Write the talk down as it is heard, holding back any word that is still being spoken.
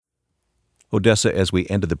Odessa, as we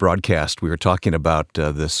ended the broadcast, we were talking about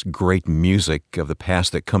this great music of the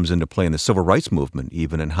past that comes into play in the civil rights movement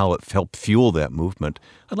even, and how it helped fuel that movement.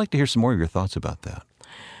 I'd like to hear some more of your thoughts about that.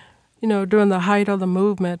 You know, during the height of the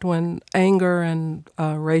movement, when anger and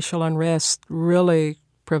racial unrest really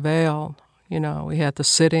prevailed, you know, we had the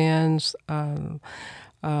sit-ins, the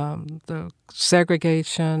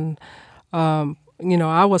segregation. You know,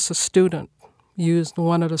 I was a student,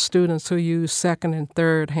 one of the students who used second and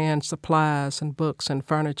third hand supplies and books and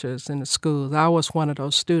furniture in the schools. I was one of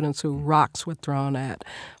those students who rocks were thrown at,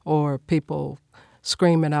 or people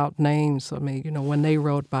screaming out names of me, you know, when they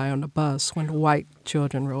rode by on the bus, when the white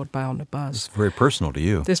children rode by on the bus. It's very personal to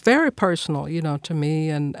you. It's very personal, you know, to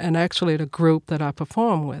me and actually the group that I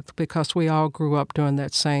perform with, because we all grew up during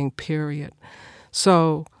that same period.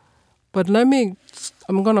 So, but I'm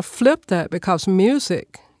going to flip that, because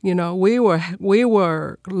music, you know, we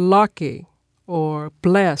were lucky or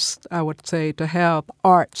blessed, I would say, to have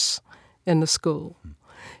arts in the school.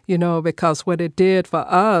 You know, because what it did for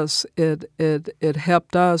us, it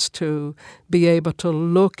helped us to be able to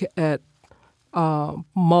look at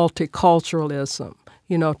multiculturalism,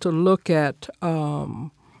 you know, to look at the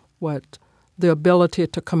ability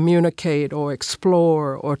to communicate or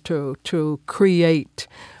explore or to create,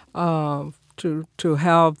 to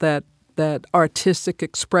have that artistic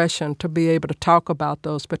expression, to be able to talk about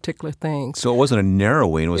those particular things. So it wasn't a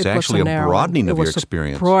narrowing, it was actually a broadening of your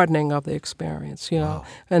experience. It was a broadening of the experience, you know. Wow.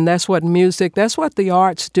 And that's what the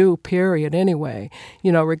arts do, period, anyway,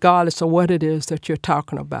 you know, regardless of what it is that you're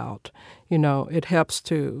talking about. You know, it helps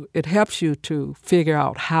you to figure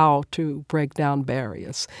out how to break down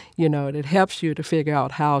barriers. You know, it helps you to figure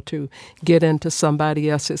out how to get into somebody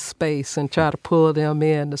else's space and try to pull them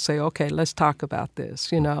in to say, okay, let's talk about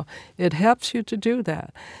this. You know, it helps you to do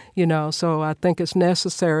that. You know, so I think it's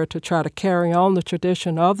necessary to try to carry on the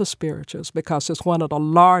tradition of the spirituals, because it's one of the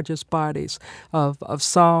largest bodies of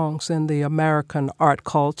songs in the American art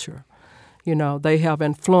culture. You know, they have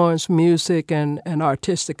influenced music and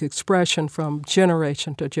artistic expression from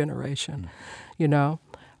generation to generation. You know,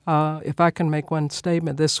 if I can make one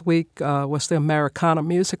statement, this week was the Americana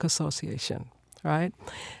Music Association, right?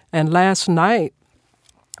 And last night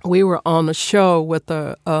we were on a show with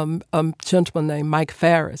a gentleman named Mike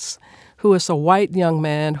Farris, who is a white young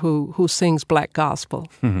man who sings black gospel.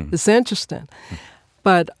 Mm-hmm. It's interesting.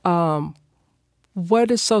 But what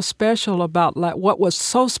was so special about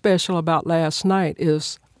last night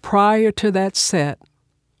is, prior to that set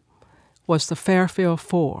was the Fairfield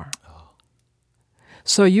Four. Oh.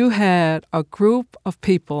 So you had a group of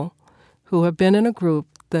people who have been in a group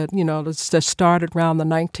that, you know, that started around the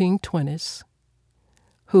 1920s,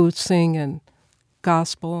 who's singing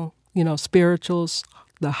gospel, you know, spirituals,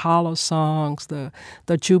 the hollow songs, the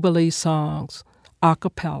Jubilee songs, a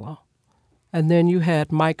cappella. And then you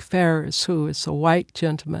had Mike Farris, who is a white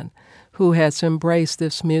gentleman who has embraced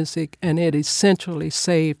this music, and it essentially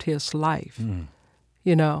saved his life. Mm.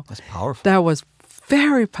 You know, that's powerful. That was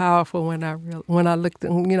very powerful when I looked,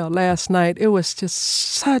 you know, last night. It was just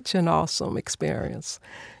such an awesome experience,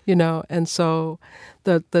 you know. And so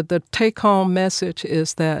the take-home message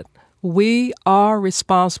is that we are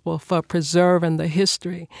responsible for preserving the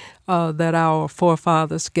history that our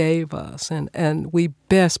forefathers gave us, and we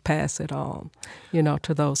best pass it on, you know,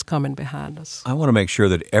 to those coming behind us. I want to make sure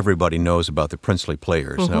that everybody knows about the Princely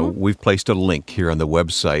Players. Mm-hmm. Now, we've placed a link here on the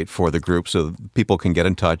website for the group so people can get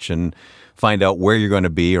in touch and find out where you're going to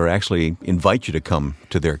be, or actually invite you to come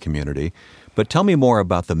to their community. But tell me more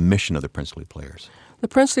about the mission of the Princely Players. The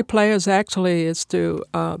Princely Players actually is to,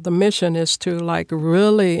 the mission is to like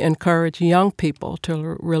really encourage young people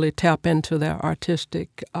to really tap into their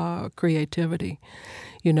artistic creativity,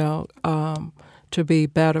 you know, to be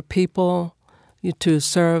better people, to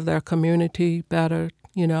serve their community better,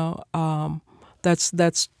 you know.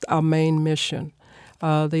 That's our main mission.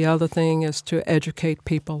 The other thing is to educate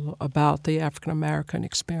people about the African American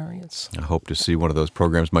experience. I hope to see one of those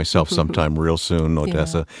programs myself sometime real soon,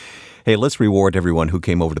 Odessa. Yeah. Hey, let's reward everyone who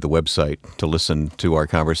came over to the website to listen to our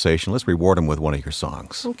conversation. Let's reward them with one of your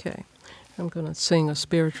songs. Okay. I'm going to sing a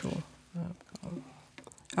spiritual.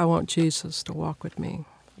 I want Jesus to walk with me.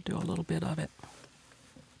 I'll do a little bit of it.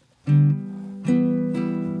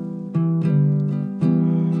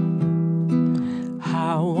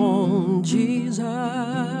 I want Jesus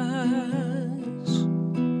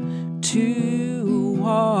to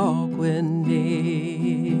walk with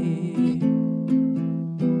me.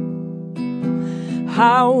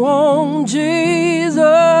 I want Jesus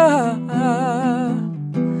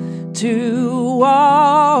to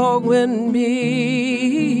walk with me.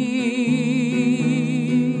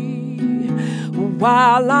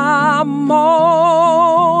 while I'm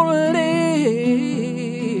on this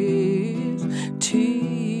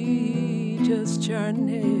teacher's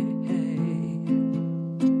journey.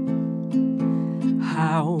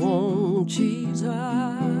 I want Jesus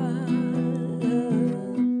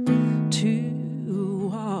to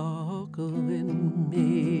walk with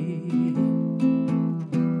me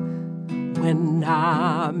when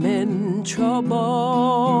I'm in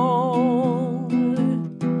trouble.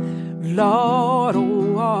 Lord,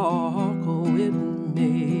 walk with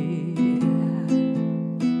me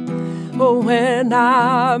when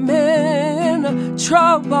I'm in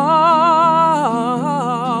trouble.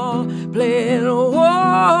 Please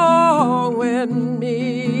walk with me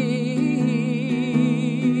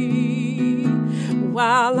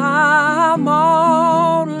while I'm on